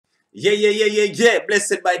Yeah.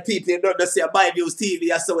 Blessed by people. You don't just see a MYVIEWSTV.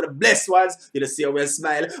 I saw the blessed ones. You just see a well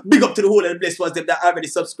smile. Big up to the whole of the blessed ones them that already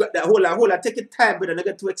subscribe. That hold on. Take your time, brother. Don't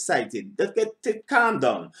get too excited. Just calm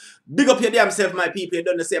down. Big up your damn self, my people. You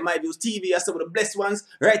don't just see a MYVIEWSTV. I saw the blessed ones.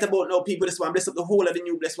 Right about now, people. This one bless up the whole of the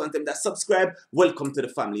new blessed ones them that subscribe. Welcome to the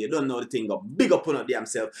family. You don't know the thing. Big up on your damn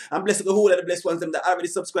self. And bless up the whole of the blessed ones them that already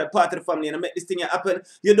subscribe. Part of the family and I make this thing happen.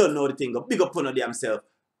 You don't know the thing. Big up on your damn self.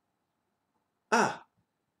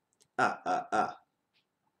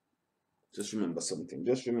 Just remember something.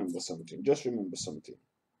 Just remember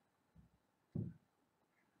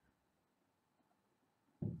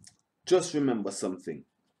something.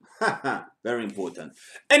 Very important.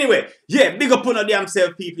 Anyway, yeah, big up on your damn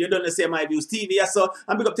self, people. You don't know say MYVIEWSTV, so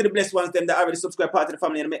and big up to the blessed ones them that already subscribe part of the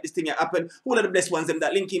family and make this thing happen. Who are the blessed ones them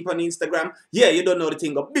that link in on Instagram? Yeah, you don't know the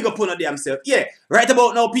thing. Big up on your damn self. Yeah, right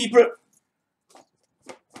about now, people.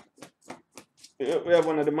 We have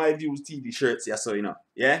one of the MYVIEWSTV shirts here, so you know,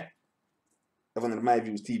 yeah? We have one of the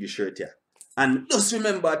MYVIEWSTV shirts here. And just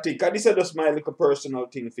remember, I think, this is just my little personal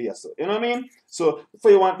thing for you, so, you know what I mean? So, if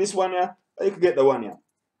you want this one here, you can get the one here.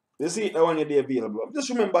 You see, the one here available. Just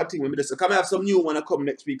remember, I think, when we just come, I have some new one to come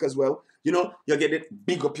next week as well. You know, you get it,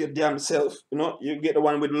 big up your damn self, you know? You get the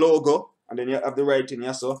one with logo, and then you have the writing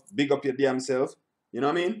here, so, big up your damn self. You know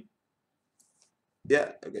what I mean?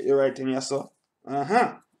 Yeah, you get your writing here, so.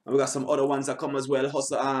 And we got some other ones that come as well.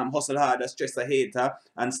 Hustle hard, stress a hater,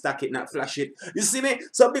 and stack it, not flash it. You see me?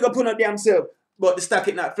 So big up on your damn self. But the stack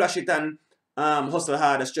it, not flash it, and hustle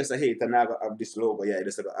hard, stress a hater. Now I got have this logo. Yeah,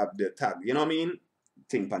 just got have the tag. You know what I mean?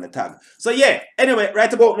 Thing on the tag. So yeah. Anyway,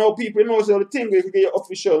 right about now, people, you know so the thing where you can get your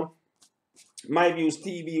official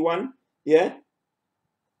MYVIEWSTV one. Yeah.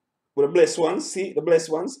 With the blessed ones. See the blessed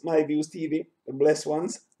ones. MYVIEWSTV. The blessed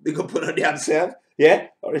ones. Big up on your damn self. Yeah.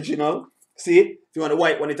 Original. See, if you want the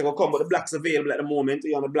white one, it will come, but the black's available at the moment.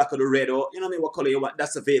 You want the black or the red, or you know what I mean, what color you want,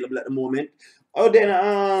 that's available at the moment. Oh,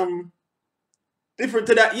 then, different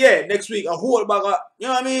to that, yeah, next week, a whole bag of, you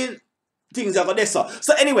know what I mean, things are going so.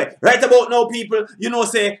 So anyway, right about now, people, you know,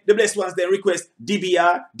 say, the blessed ones, they request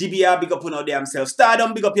DBR, big up on our damn self.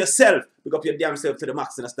 Stardom, big up yourself. Big up your damn self to the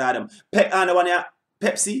max in the Stardom.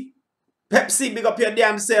 Pepc, big up your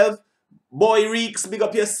damn self. Boy Reeks, big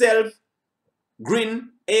up yourself.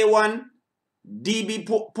 Grin, A1. DB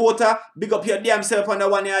Porter, big up your damn self on the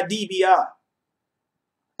one here, DBR.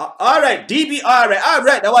 Alright, DBR,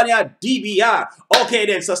 alright, the one here, DBR. Okay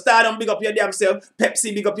then, so Stardom, big up your damn self.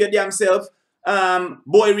 Pepc, big up your damn self.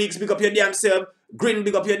 Boy Reeks, big up your damn self. Grin,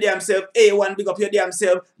 big up your damn self. A1, big up your damn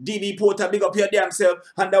self. DB Porter, big up your damn self.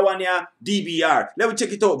 And the one here, DBR. Let me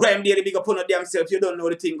check it out. Graham Daily, big up on your damn self. You don't know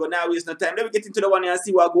the thing, go now, waste no time. Let me get into the one here and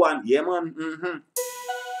see what go on. Yeah, man.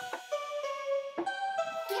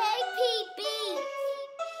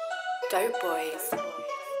 Dope boys.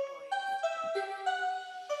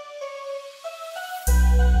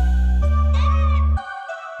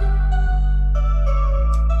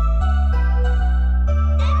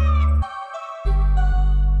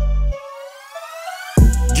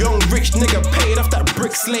 Young rich nigga paid off that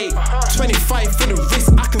brick slate. 25 for the wrist,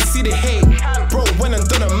 I can see the hate. Bro, when I'm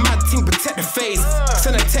done a mad thing, protect the face.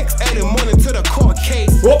 Send a text early morning to the court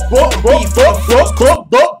case.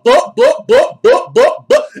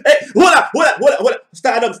 Hey, hold on.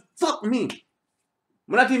 Stardom, fuck me.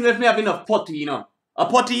 I'm not even let me have enough potty, you know. A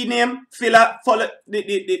potty name, filler, follow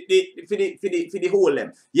the whole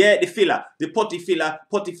them. Yeah, the filler, the potty filler,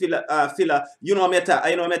 filler. You know meta,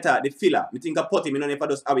 I know meta, the filler. Me think a potty, me know if I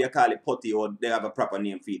just how you call it potty or they have a proper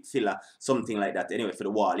name for it, filler, something like that. Anyway, for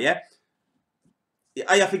the wall, yeah.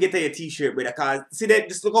 I have to get your t-shirt, brother, cause see that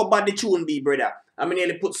just look how bad the tune be, brother. I mean,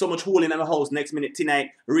 nearly put so much hole in my house. Next minute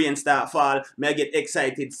tonight, rain start fall. Me I get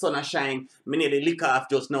excited, sun a shine. Me nearly lick off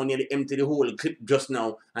just now, nearly empty the whole clip just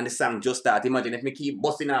now, and the song just start. Imagine if me keep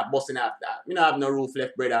busting off that. Me not have no roof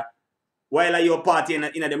left, brother. While you party in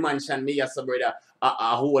the mansion, me yes, brother,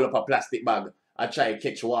 I hold up a plastic bag. I try to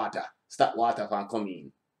catch water, stop water from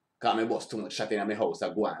coming. Cause me bust too much shot in my house.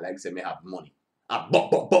 I go on like say me have money.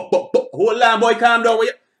 Hold on, boy, calm down.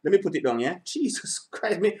 Let me put it down, yeah? Jesus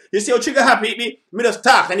Christ, me. You see how trigger happy me? Me just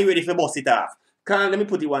talk and you ready for bust it off. Let me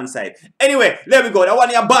put it one side. Anyway, there we go. That one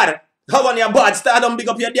here bad. That one here bad. Stardom, big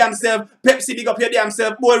up your damn self. Pepc, big up your damn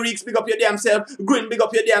self. Boy Reeks, big up your damn self. Grin, big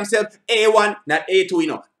up your damn self. A1, not A2, you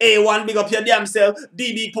know. A1, big up your damn self.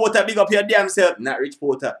 DB Porter, big up your damn self. Not Rich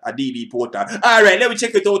Porter, a DB Porter. Alright, let me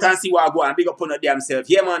check it out and see what I go on. Big up on your damn self.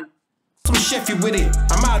 Yeah, man. Some chefy with it.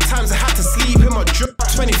 Amount of times I had to sleep in my drip.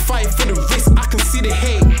 25 for the wrist, I can see the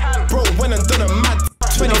hate. Bro, when I'm done a mad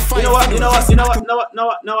 25 You know what? for You the know wrist. what? You know what? You know what? No,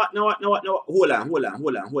 what? No, what? No, what? No, what? No,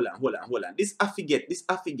 what? Hold on. This I forget.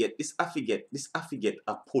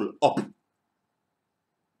 A pull up.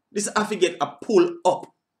 This I forget a pull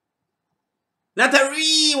up. Not a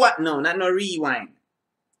rewind. No, not no rewind.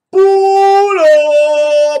 Pull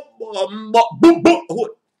up. Boom.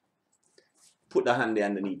 Put the hand there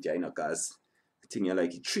underneath you, you know, cause I think you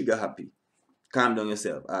like it. Trigger happy. Calm down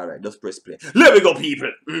yourself. Alright, just press play. Let me go, people.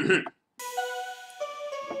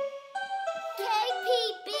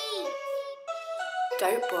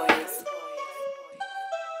 Dope boys.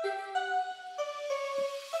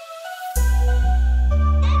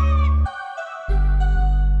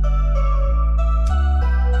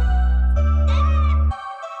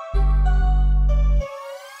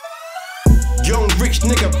 Young rich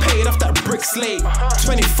nigga paid off that brick slate.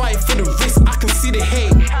 25 for the wrist, I can see the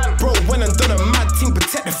hate. Bro, when I'm done a mad thing,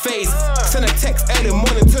 protect the face. Send a text early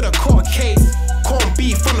morning to the court case. Corned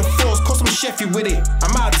beef from the force, cause I'm chefy with it.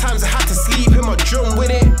 Amount of times I had to sleep in my drum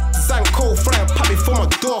with it. Zanko frying pop before my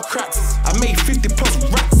door cracks. I made 50 plus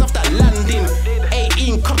racks off that landing.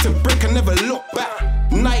 18 cups of brick, I never look back.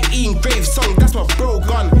 19 grave song, that's my bro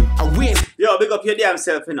gun. I win. Yo, big up your damn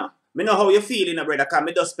self, you know. Me know how you feel, you know, brother, cause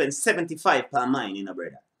me just spend 75 per mine, you know,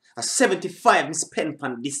 brother. A 75 me spend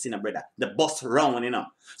on this, you know, brother. The bus round, you know.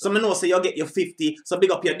 So me know say you get your 50, so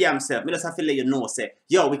big up your damn self. Me just have to let you know, say,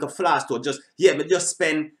 yo, we can flash to just, yeah, but just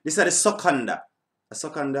spend, this is the seconder. A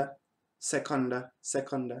seconder.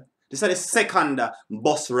 This is the seconder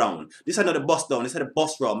bus round. This is not the bus down, this is the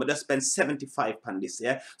bus round. Me just spend 75 on this,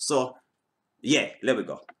 yeah. So, yeah, there we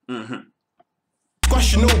go.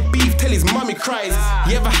 Squash no beef till his mummy cries.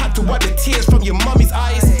 You ever had to wipe the tears from your mummy's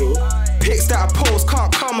eyes? Pics that I post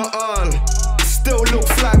can't comment on. Still look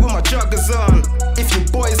fly with my joggers on. If your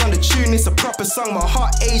boy's on the tune, it's a proper song. My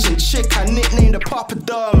hot Asian chick, I nicknamed the Papa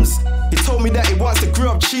Doms. He told me that he wants to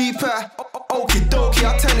grow up cheaper. Okie dokie,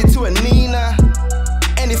 I'll turn it to a Nina.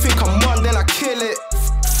 Anything I'm on, then I kill it.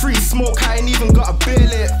 Free smoke, I ain't even gotta bill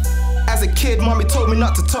it. As a kid, mommy told me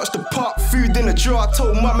not to touch the pot. Food in the drawer, I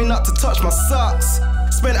told mommy not to touch my socks.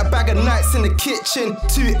 Spent a bag of nights in the kitchen.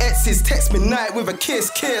 2 exes text me night with a kiss.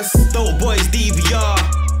 Dope boys DBR,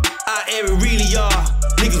 out here we really are.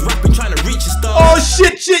 Niggas rapping trying to reach a star. Oh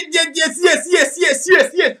shit, yes.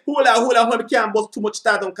 Hold on, we can't bust too much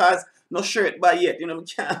Stardom cause no shirt by yet, you know, we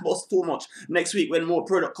can't bust too much. Next week when more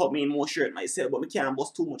product cut me in more shirt myself, but we can't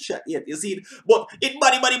bust too much shit yet, you see it? But it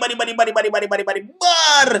bad. It bad.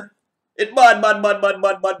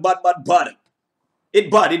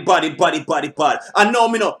 It bad. And now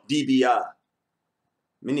me know DBR.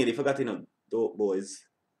 Me nearly forgot, you know, dope boys.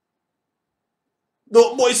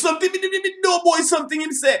 Dope boys something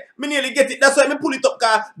him say. Me nearly get it. That's why me pull it up,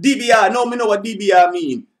 cause DBR. Now me know what DBR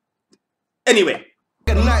mean. Anyway.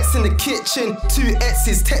 Nights in the kitchen, 2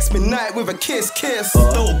 exes text me night with a kiss.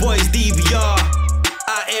 Dope boys DBR,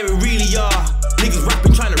 out here we really are. Niggas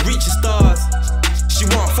rapping trying to reach the stars. She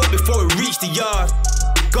want fuck before we reach the yard.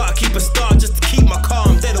 Gotta keep a star just to keep my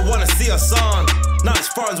calm. They don't wanna see us on. Not as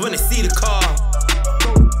far as when they see the car.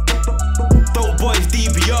 Dope boys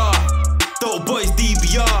DBR,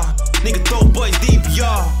 nigga dope boys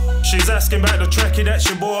DBR. She's asking about the trekkie that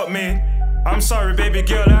she bought me. I'm sorry, baby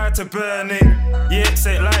girl, I had to burn it. Yeah,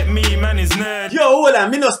 say it like me, man, is nerd. Yo, hold on,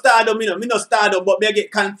 me no Stardom, but me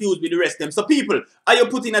get confused with the rest of them. So people, are you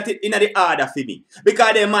putting it in the order for me?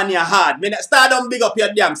 Because them money are hard. Me Stardom big up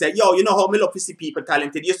your damn say, yo, you know how me love to see people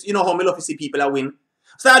talented. You know how me love to see people a win.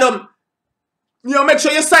 Stardom, you know, make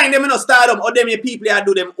sure you sign them in Stardom or them your people are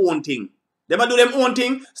do them own thing. Them a do them own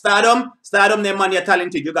thing. Stardom, them money are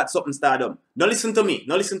talented. You got something, Stardom. Don't listen to me,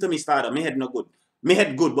 Stardom. Me head no good. Me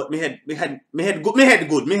head good, but me head good.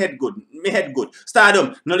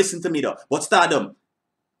 Stardom, no listen to me though. But Stardom,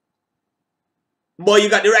 boy, you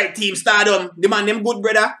got the right team, Stardom. The man them good,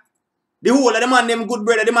 brother. The whole of the man them good,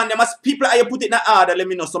 brother. The man them as people how you put it in the order, let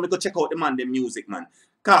me know so me go check out the man them music, man.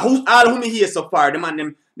 Cause all who me hear so far, the man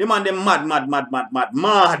them mad.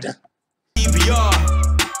 DBR,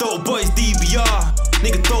 dope boys DBR,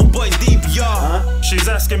 nigga dope boys DBR. She's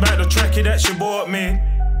asking about the trekkie that she bought me.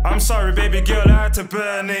 I'm sorry, baby girl, I had to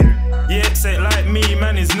burn it. Yeah, say it like me,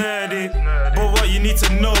 man, is nerdy. But what you need to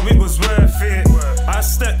know, it was worth it. I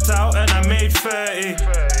stepped out and I made 30.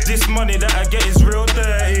 This money that I get is real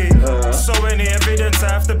dirty. So any evidence,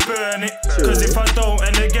 I have to burn it. Cause if I don't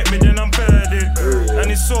and they get me, then I'm burdened. And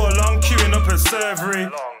it's so long queuing up at Servery.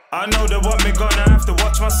 I know they want me gone, I have to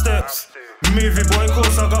watch my steps. Movie boy,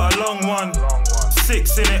 course I got a long one.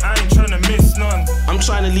 6 in it, I ain't tryna miss none. I'm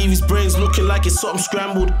trying to leave his brains looking like it's something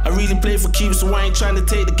scrambled. I really play for keeps, so I ain't trying to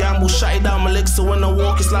take the gamble. Shut it down my legs, so when I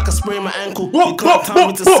walk, it's like I sprain my ankle. You can't tell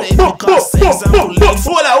me to say it because example leads.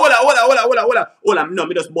 Hold on. No,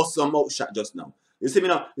 me just bust some mouth shot just now. You see me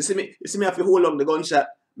now? You see me if you hold on the gunshot,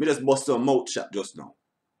 me just bust some mouth shot just now.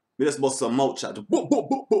 Me just bust some mouth shot.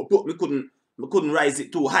 Me couldn't rise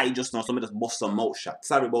it too high just now, so me just bust some mouth shot.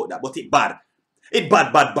 Sorry about that, but it bad. It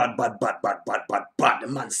bad. The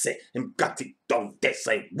man say him got it down there,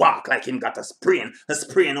 so he walk like him got a sprain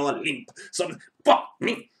or limp. Some fuck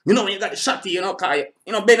me. You know when you got the shotty, you know, cause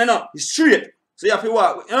you know bending up, it's straight. So you have to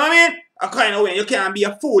walk, you know what I mean? A kind of way. You can't be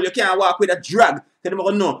a fool, you can't walk with a drag. Tell them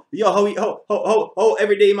about no. Yo, how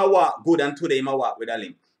every day I walk good and today I walk with a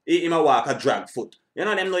limp. I walk a drag foot. You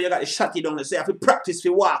know them know you got the shotty down there, so you have to practice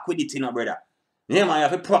to walk with it, you know, brother. Yeah, man, you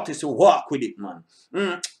have to practice to walk with it, man.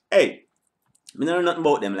 Hey, me don't know nothing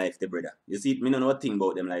about them life, brother. You see, me don't know a thing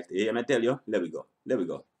about them life. Yeah, I tell you, there we go.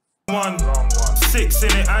 6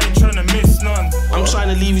 in it, I ain't tryna miss none. I'm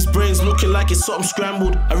trying to leave his brains looking like it's something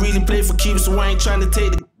scrambled. I really play for keeps, so I ain't trying to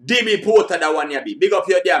take the DB Porter, that one you be. Big up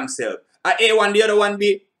your damn self. A1, the other one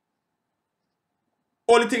be.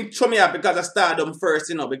 Only thing show me up because I Stardom first,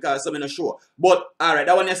 you know, because I'm in a show. But, alright,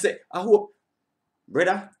 that one you say, I hope,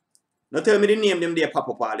 brother, don't tell me the name them there pop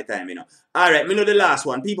up all the time, you know. Alright, me know the last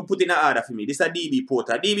one. People put in an order for me. This is a DB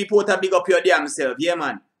Porter. DB Porter, big up your damn self. Yeah,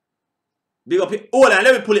 man. Big up your... Hold on,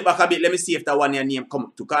 let me pull it back a bit. Let me see if that one your name come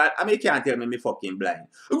up to. Cause I mean, you can't tell me fucking blind.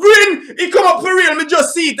 Grin! He come up for real. Me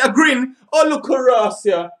just see it. A Grin. Oh, look at us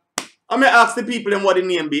here. I may ask the people them what the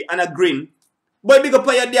name be. And a Grin. Boy, big up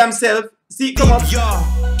on your damn self. See, come up.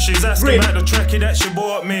 Yo, she's asking about the trackie that she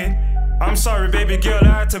bought me. I'm sorry, baby girl,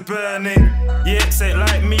 I had to burn it. Yeah, say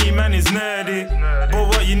like me, man, is nerdy. But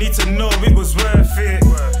what you need to know, it was worth it.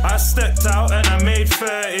 I stepped out and I made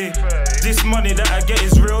 30. This money that I get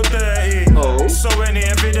is real dirty. So any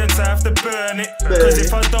evidence, I have to burn it. Cause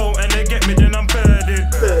if I don't and they get me, then I'm birded.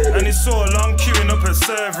 And it's so long queuing up at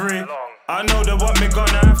Servery. I know they want me gone,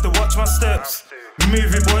 I have to watch my steps.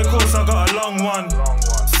 Movie boy, course I got a long one.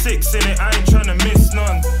 6 in it, I ain't tryna miss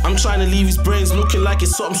none. I'm trying to leave his brains looking like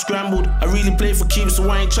it's something scrambled. I really play for keeps, so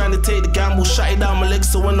I ain't trying to take the gamble. Shut it down my legs,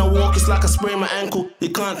 so when I walk, it's like I sprain my ankle. You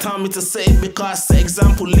can't tell me to say it because I set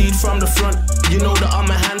example. Lead from the front. You know that I'm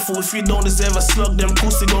a handful. If you don't deserve a slug, then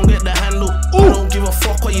pussy gon' get the handle. I don't give a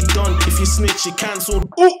fuck what you done. If you snitch, you cancelled.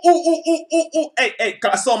 Hey,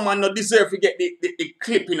 cause some man not deserve to get the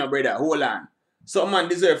clip, you know, brother. Hold on. Some man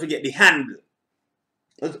deserve to get the handle.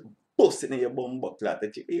 Bust it in your bum butt like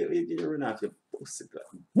that. You run off your pussy like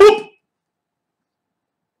boop!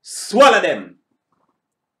 Swallow them.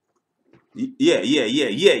 Yeah.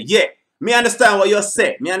 Me understand what you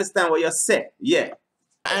say. Yeah.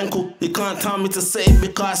 Ankle, you can't tell me to say it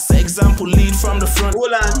because I set example. Lead from the front.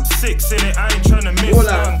 Hold on. 6 in it, I ain't tryna miss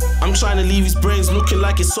none. I'm trying to leave his brains looking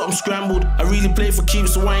like it's something scrambled. I really play for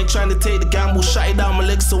keeps, so I ain't trying to take the gamble. Shut it down my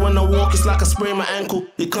legs, so when I walk, it's like I sprain my ankle.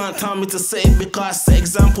 You can't tell me to say it because I set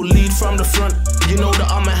example. Lead from the front. You know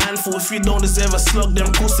that I'm a handful. If you don't deserve a slug,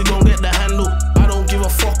 then pussy gon' get the handle. I don't give a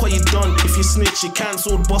fuck what you done. If you snitch, you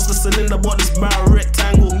cancelled. Bust the cylinder, but this barrel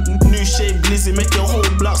rectangle. New shape glizzy, make your whole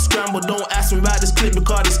block scramble. Don't ask me about this clip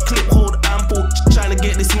because this clip hold ample. Trying to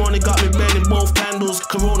get this money, got me burning both candles.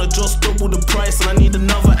 Corona just doubled the price and I need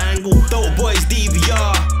another angle. Dope boys,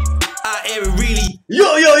 DBR. Out here really.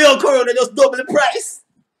 Yo, Corona just double the price.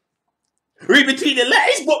 Read between the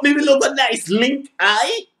lines, but maybe look a nice link,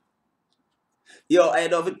 aye? Yo, I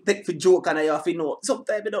don't take for joke and I have to know.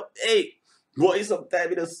 Sometimes I don't, hey, boy,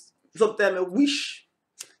 sometimes I wish.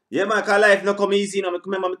 Yeah, man, cause life not come easy, you know. I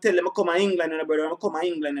tell them I come to England, you know, brother. I come to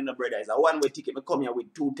England, you know, brother. It's a one-way ticket. I come here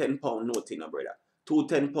with 2 £10 note, you know, brother. 2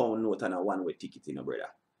 £10 note and a one-way ticket, you know, brother.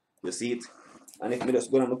 You see it? And if me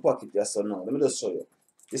just go in my pocket, yes or no, let me just show you.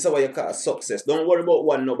 This is what you call success. Don't worry about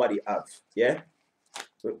what nobody have, yeah?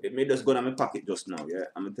 Me just go in my pocket just now, yeah?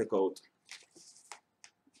 I'm gonna take out.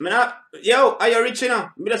 Yo, are you rich, you know?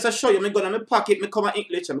 Me just show you. Me go in my pocket, me come to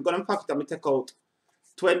English, me go in my pocket and me take out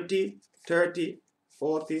 20, 30,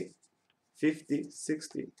 40, 50,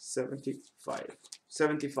 60, 75.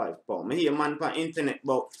 75 pounds. Me hear man on internet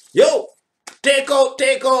about, yo, take out,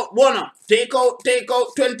 one, take out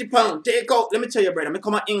 20 pounds, take out. Let me tell you, brother, me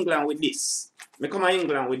come to England with this.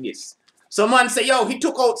 So man say, yo, he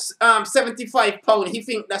took out 75 pounds, he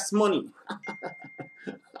think that's money.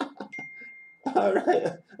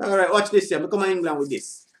 Alright, watch this here. Me come to England with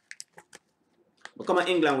this.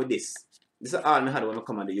 This is all me had when I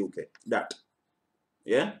come to the UK. That.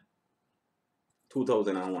 Yeah?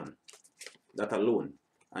 2001. That alone.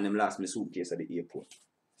 And them lost my suitcase at the airport.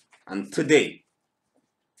 And today,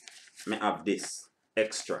 me have this.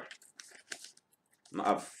 extra. I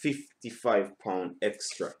have £55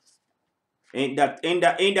 extra. Ain't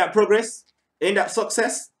that progress? Ain't that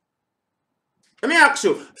success? Let me ask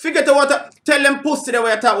you, figure to what tell them pussy that we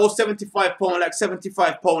talk about £75, like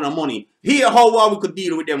 £75 of money. Here how well we could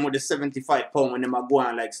deal with them with the £75 when them are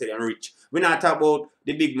going like say them rich. We not talk about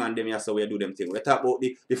the big man them here so we do them thing. We talk about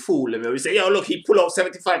the fool them. We say, yo look, he pull out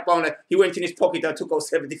 £75 like he went in his pocket and took out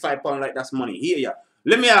 £75 like that's money. Here yeah.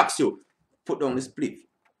 Let me ask you, put down the split.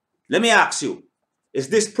 Let me ask you, is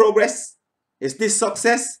this progress? Is this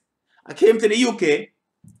success? I came to the UK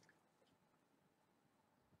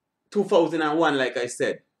 2001, like I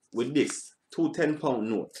said, with this, two £10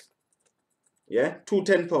 note. Yeah, two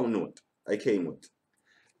 £10 note I came with.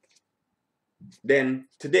 Then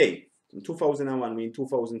today, in 2001, we're in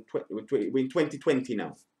 2020, we're in 2020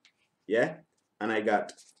 now. Yeah, and I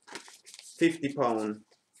got £50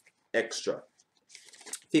 extra.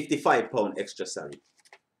 £55 extra, sorry.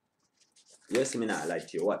 Yes, I mean, I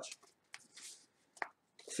like you, watch.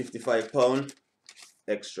 £55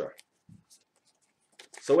 extra.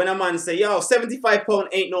 So when a man say, yo, £75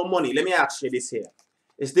 ain't no money, let me ask you this here.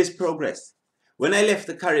 Is this progress? When I left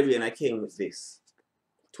the Caribbean, I came with this.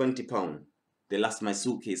 £20. They lost my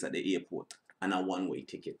suitcase at the airport and a one-way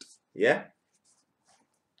ticket. Yeah?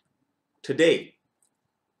 Today,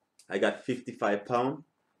 I got £55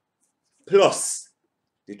 plus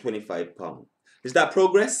the £25. Is that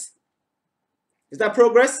progress? Is that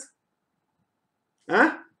progress?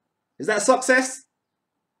 Huh? Is that success?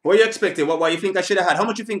 What you expecting? What you think I should have had? How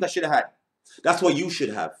much you think I should have had? That's what you should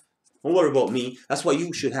have. Don't worry about me. That's what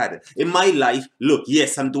you should have. In my life, look,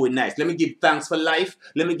 yes, I'm doing nice. Let me give thanks for life.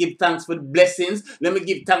 Let me give thanks for the blessings. Let me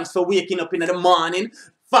give thanks for waking up in the morning.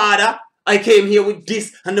 Father, I came here with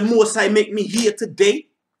this, and the most I make me here today.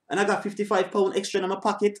 And I got £55 extra in my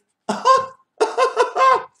pocket.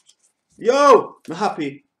 Yo, I'm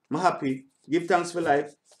happy. I'm happy. Give thanks for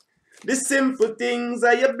life. The simple things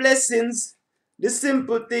are your blessings. The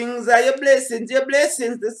simple things are your blessings, your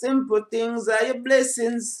blessings. The simple things are your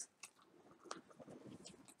blessings.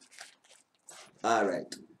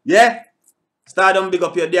 Alright. Yeah? Stardom, big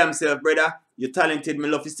up your damn self, brother. You're talented. Me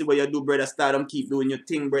love to see what you do, brother. Stardom, keep doing your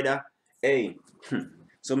thing, brother. Hey.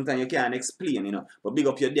 Sometimes you can't explain, you know. But big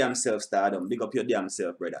up your damn self, Stardom. Big up your damn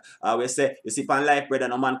self, brother. I always say, you see, on life, brother,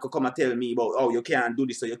 no man could come and tell me about, oh, you can't do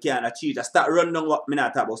this or you can't achieve that. Start running down what, me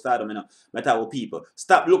not talk about Stardom, you know. I talk about people.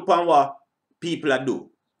 Stop look on what people are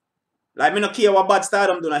do. Like, me no care what bad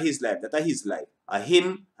Stardom do in his life. That is his life.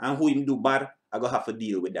 Him and who him do bad, I go have to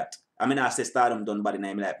deal with that. I mean, I say Stardom done bad in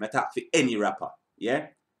my life. I talk for any rapper. Yeah?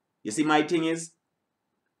 You see, my thing is,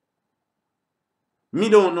 me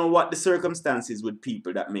don't know what the circumstances with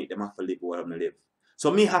people that make them have to live what I'm live. So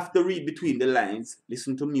me have to read between the lines,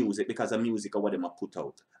 listen to music because of music or what them are put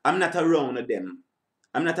out. I'm not around them.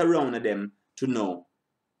 I'm not around them to know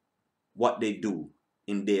what they do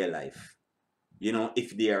in their life. You know,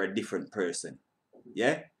 if they are a different person.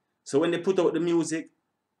 Yeah? So when they put out the music,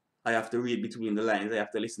 I have to read between the lines. I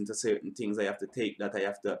have to listen to certain things. I have to take that. I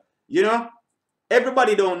have to, you know?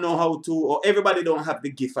 Everybody don't know how to, or everybody don't have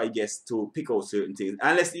the gift, I guess, to pick out certain things.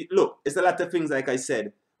 Unless, look, it's a lot of things, like I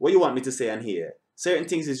said. What you want me to say on here? Certain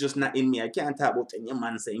things is just not in me. I can't talk about any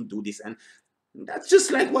man saying do this. And that's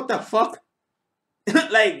just like, what the fuck?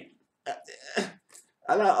 Like,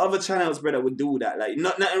 a lot of other channels, brother, would do that. Like,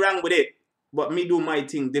 nothing wrong with it. But me do my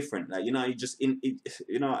thing different. Like, you know, you just,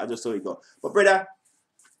 you know, I just saw it go. But, brother,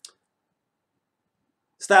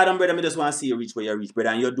 Stardom, brother, me just want to see you reach where you reach, brother,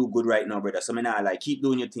 and you do good right now, brother. So me not like, keep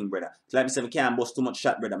doing your thing, brother. So like I said, I can't bust too much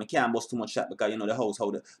shot, brother. I can't bust too much shot because, you know, the house,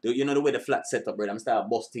 how you know the way the flat set up, brother. I start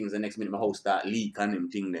bust things, the next minute my house start leak and them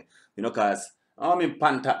thing there. You know, cause I'm in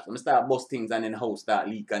pan taps. I start bust things and then the house start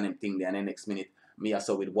leak and them thing there, and then next minute me I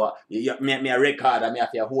saw with what me a record and me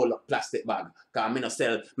have to hold up plastic bag. Cause me no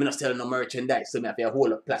sell no merchandise, so me have to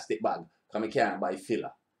hold up plastic bag. Cause me can't buy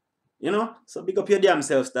filler. You know? So big up your damn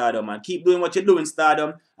self, Stardom, man. Keep doing what you're doing,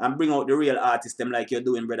 Stardom, and bring out the real artist them like you're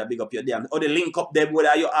doing, brother. Big up your damn. Or the link up them,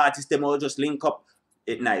 whether your artist them or just link up.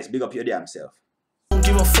 It nice. Big up your damn self. Don't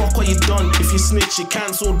give a fuck what you done. If you snitch, you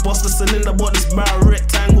cancelled. Bust the cylinder, but this barrel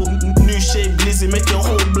rectangle. New shape glizzy, make your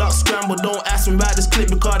whole block scramble. Don't ask me about this clip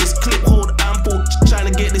because this clip hold ample.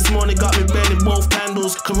 Trying to get this money, got me bending both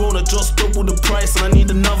candles. Corona just double the price, and I need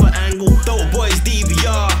another angle. Dope boys,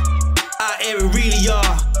 DBR. Out here we really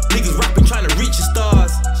are. Niggas rapping trying to reach the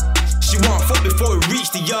stars. She want fuck before we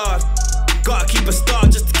reach the yard. Gotta keep a star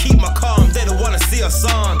just to keep my calm. They don't wanna see us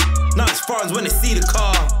on. Not as far as when they see the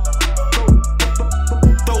car.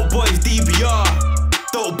 Dope boys DBR.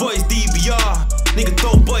 Dope boys DBR. Nigga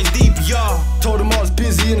dope boys DBR. Told him I was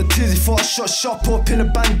busy in a tizzy, thought I shut shop up in a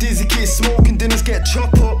band, dizzy kid, smoking dinners get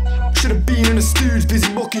chop up. Should've been in the studs, busy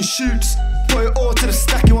booking shoots. Put it all to the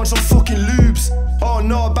stack, you want some fucking lubes. Oh,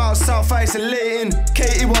 know about South isolating.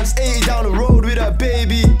 Katie wants 80 down the road with her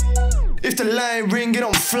baby. If the line ringing,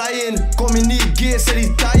 I'm flying. Got me knee gear, said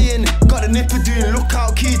he's dying. Got the nipper doing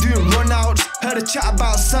lookout, key doing runouts. Heard a chat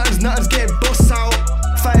about something's, nothing's getting bust out.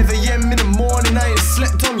 5 AM in the morning, I ain't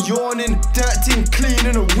slept, I'm yawning. Dirt team clean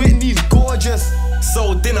and the Whitney's gorgeous.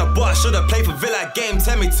 So dinner, but I should've played for Villa. Game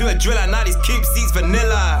turned me to a driller, now these cube seats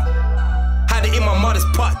vanilla. Had it in my mother's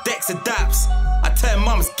pot, Dex adapts. I turned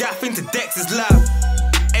mum's gaff into Dex's lab.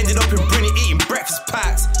 Ended up in Brinny eating breakfast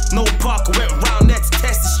packs. No Parker went round there to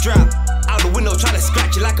test the strap. Out the window trying to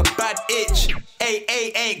scratch it like a bad itch.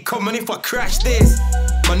 Ain't coming if I crash this.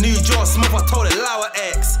 My new jaw smoke, I told it Lower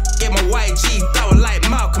X. Get my YG, that was like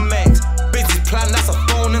Malcolm X. Business plan, that's a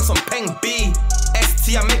phone and some Peng B.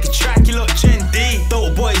 ST, I make a track, you look Gen D.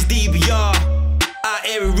 Dope boys, DBR. Out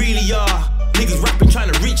here we really are. Niggas rapping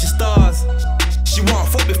trying to reach the stars. She want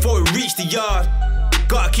fuck before we reach the yard.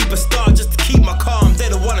 Gotta keep a star just to keep my calm. They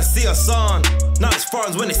don't wanna see us on. Now it's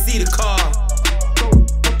foreigners when they see the car.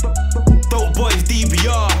 Dope boys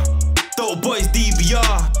DBR. Dope boys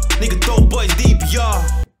DBR. Nigga dope boys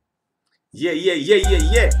DBR.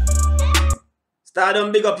 Yeah.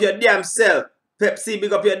 Stardom, big up your damn self. Pepc,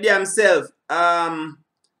 big up your damn self.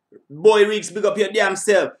 Boy Reeks, big up your damn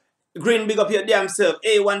self. Grin, big up your damn self.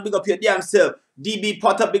 A1, big up your damn self. DB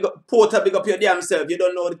Porter, big up your damn self. You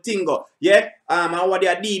don't know the tingo, yeah? And what they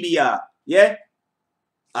are DBR, yeah?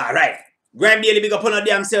 Alright. Grand Daily, big up on your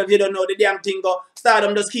damn self. You don't know the damn tingo.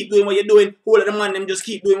 Stardom, just keep doing what you're doing. Whole of the man, them just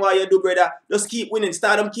keep doing what you do, brother. Just keep winning.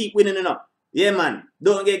 Stardom, keep winning, you know. Yeah, man.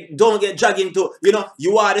 Don't get dragged into, you know,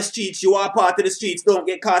 you are the streets, you are part of the streets. Don't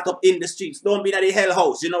get caught up in the streets. Don't be in the hell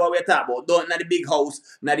house. You know what we're talking about. Don't in the big house,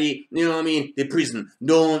 not the, you know what I mean, the prison.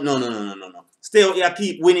 Don't, no. Stay out here,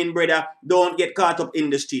 keep winning, brother. Don't get caught up in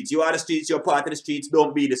the streets. You are the streets, you're part of the streets.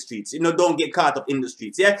 Don't be the streets. You know, don't get caught up in the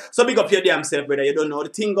streets, yeah? So big up your damn self, brother. You don't know the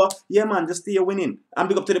tingo. Yeah, man, just stay winning. And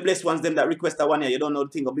big up to the blessed ones, them that request that one here. You don't know the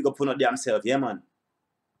tingo. Big up for your damn self, yeah, man.